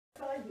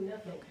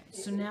nothing. Okay,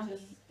 so now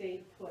just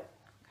stayed put.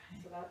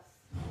 Okay. So that's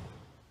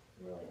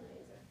really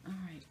amazing. All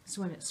right.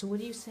 So wait a minute. So what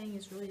are you saying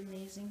is really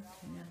amazing?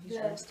 Okay, now he's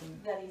resting.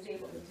 That he's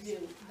able to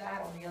do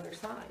that on the other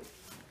side.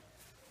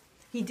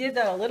 He did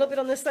that a little bit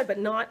on this side, but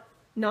not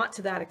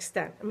to that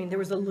extent. I mean, there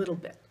was a little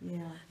bit.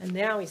 Yeah. And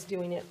now he's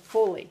doing it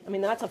fully. I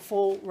mean, that's a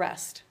full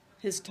rest.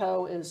 His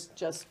toe is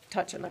just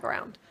touching the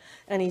ground.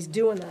 And he's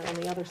doing that on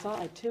the other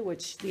side too,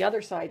 which the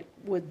other side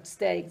would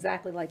stay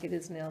exactly like it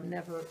is now,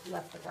 never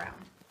left the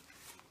ground.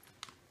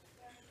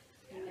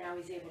 And now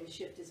he's able to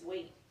shift his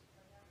weight.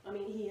 I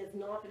mean, he has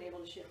not been able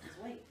to shift his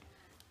weight.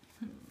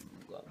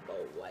 Good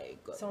boy.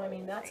 Good So, I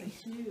mean, that's a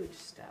huge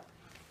step.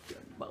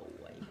 Good boy.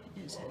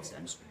 His head's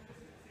done.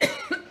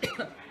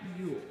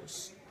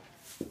 Yours.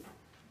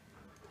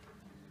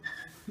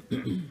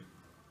 He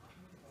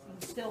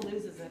still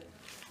loses it,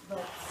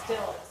 but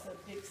still, it's a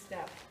big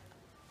step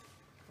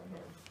for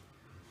him.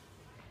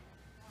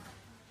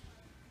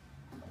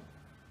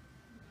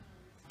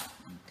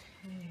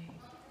 Okay.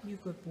 You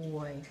good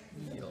boy.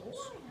 Yours.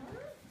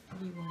 What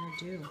do you want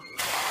to do?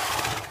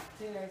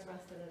 See, now he's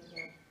rested it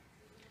again.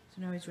 So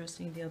now he's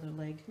resting the other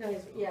leg. No, he's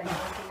resting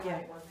the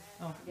right one.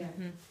 Oh. Yeah.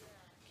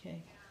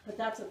 Okay. But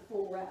that's a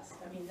full rest.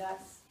 I mean,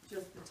 that's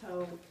just the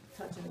toe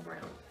touching the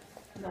ground.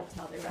 And that's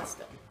how they rest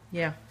it.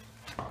 Yeah.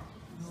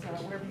 So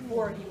where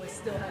before he was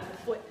still had the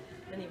foot,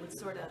 and he would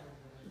sort of,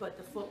 but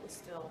the foot was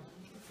still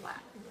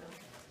flat.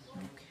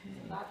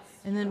 Okay.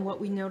 And then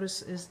what we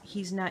notice is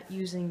he's not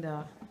using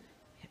the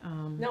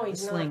No,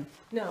 he's sling.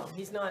 not. No,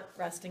 he's not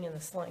resting in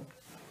the sling.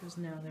 Because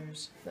now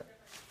there's,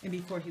 and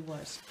before he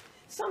was.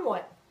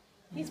 Somewhat.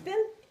 He's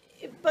been,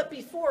 but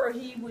before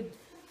he would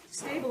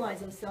stabilize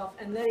himself,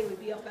 and then he would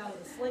be up out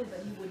of the sling, but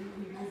he wouldn't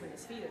be moving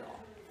his feet at all.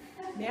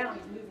 Now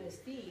he's moving his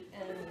feet,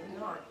 and he's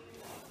not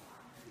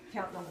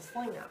counting on the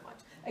sling that much.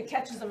 It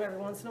catches him every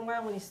once in a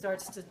while when he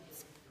starts to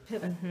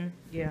pivot.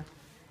 Yeah.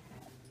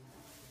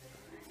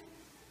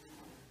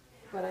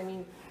 But I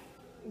mean,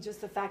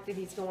 just the fact that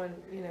he's going,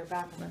 you know,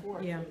 back and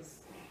forth Yeah. is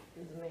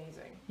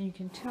amazing. And you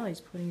can tell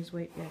he's putting his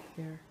weight back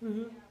there.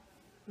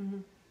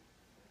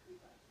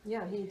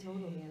 Yeah, he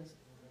totally is.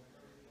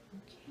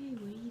 Okay,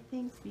 what do you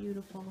think,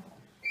 beautiful?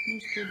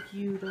 Mr.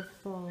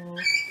 Beautiful.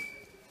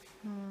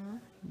 Huh?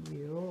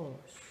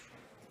 Yes.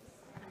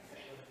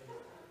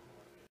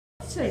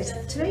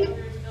 Today,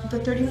 the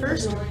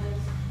 31st?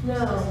 No,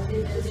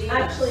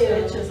 actually,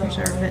 it's just. There's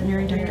our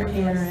veterinary Dr.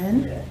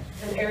 Aaron.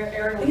 And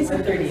Aaron was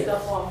taking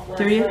stuff off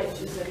last 30th? night.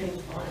 She said he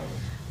was fine.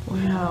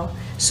 Wow.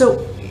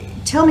 So,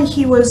 tell me,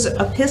 he was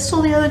a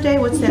pistol the other day?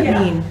 What's that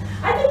mean?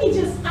 I think he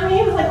just, I mean,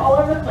 he was like all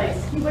over the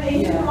place. He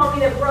didn't want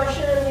me to brush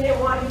him, he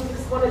didn't want, he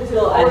just wanted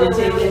to.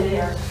 agitated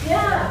there.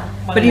 Yeah.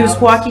 But he was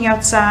walking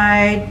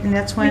outside, and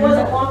that's when... He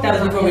wasn't walking.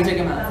 That was before we took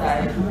him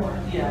outside.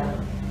 Yeah.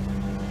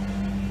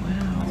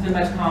 Wow. He's been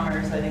much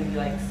calmer, so I think he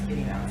likes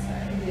getting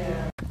outside.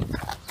 Yeah.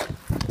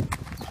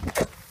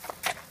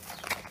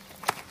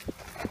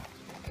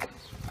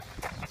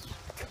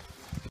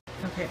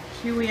 Okay,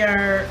 here we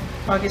are,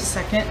 August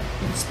 2nd.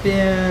 It's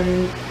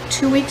been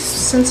 2 weeks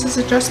since his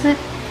adjustment.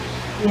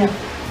 Yeah.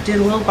 Did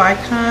a little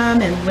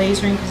bicom and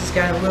lasering because he's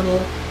got a little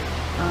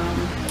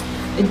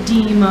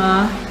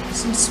edema,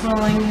 some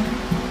swelling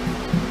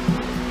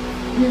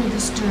near the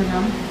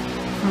sternum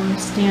from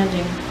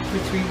standing for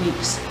 3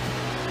 weeks.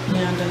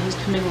 And he's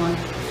coming along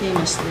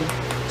famously.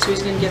 So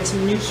he's going to get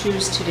some new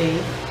shoes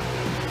today.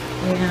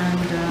 And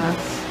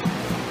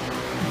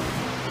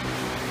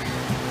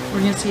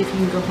we're going to see if he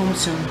can go home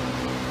soon.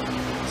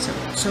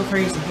 So far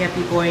he's a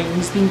happy boy, and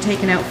he's being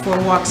taken out for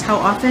walks. How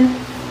often?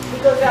 He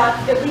goes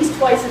out at least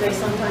twice a day,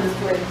 sometimes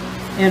 3.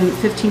 In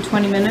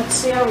 15-20 minutes?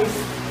 See how he's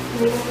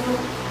moving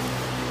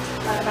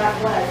that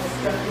back leg,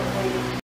 definitely.